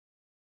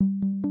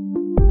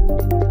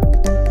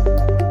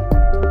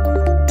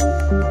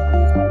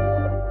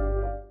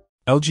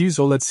LG's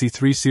OLED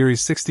C3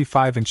 Series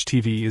 65-inch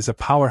TV is a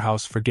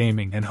powerhouse for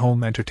gaming and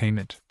home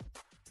entertainment.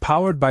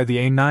 Powered by the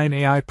A9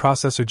 AI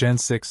processor Gen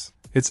 6,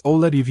 its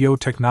OLED EVO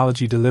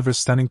technology delivers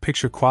stunning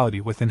picture quality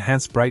with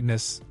enhanced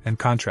brightness and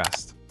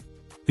contrast.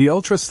 The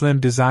ultra-slim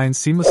design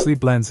seamlessly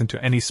blends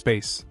into any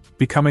space,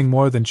 becoming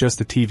more than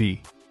just a TV.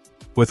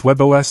 With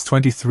WebOS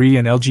 23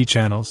 and LG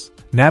channels,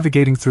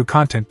 navigating through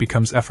content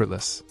becomes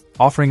effortless,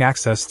 offering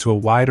access to a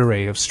wide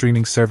array of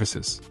streaming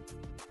services.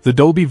 The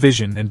Dolby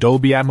Vision and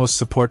Dolby Atmos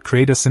support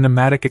create a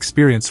cinematic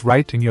experience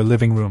right in your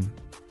living room,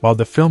 while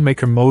the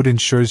Filmmaker mode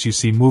ensures you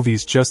see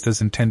movies just as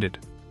intended.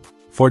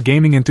 For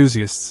gaming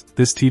enthusiasts,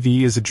 this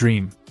TV is a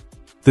dream.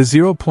 The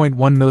 0.1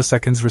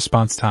 milliseconds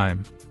response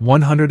time,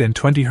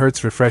 120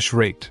 Hz refresh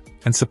rate,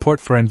 and support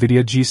for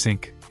NVIDIA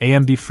G-Sync,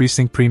 AMD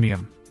FreeSync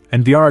Premium,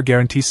 and VR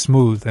guarantee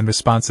smooth and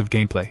responsive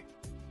gameplay.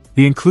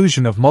 The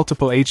inclusion of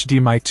multiple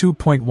HDMI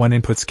 2.1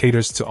 inputs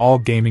caters to all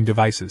gaming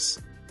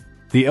devices.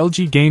 The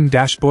LG Game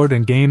Dashboard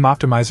and Game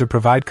Optimizer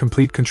provide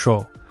complete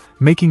control,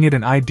 making it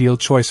an ideal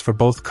choice for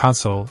both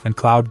console and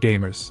cloud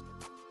gamers.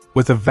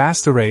 With a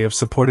vast array of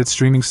supported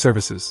streaming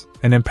services,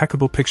 an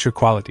impeccable picture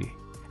quality,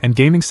 and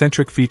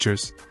gaming-centric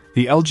features,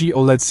 the LG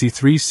OLED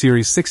C3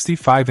 Series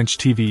 65-inch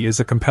TV is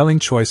a compelling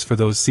choice for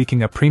those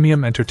seeking a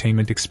premium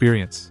entertainment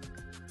experience.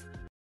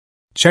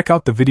 Check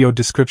out the video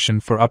description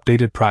for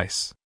updated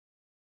price.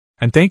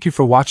 And thank you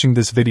for watching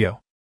this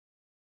video.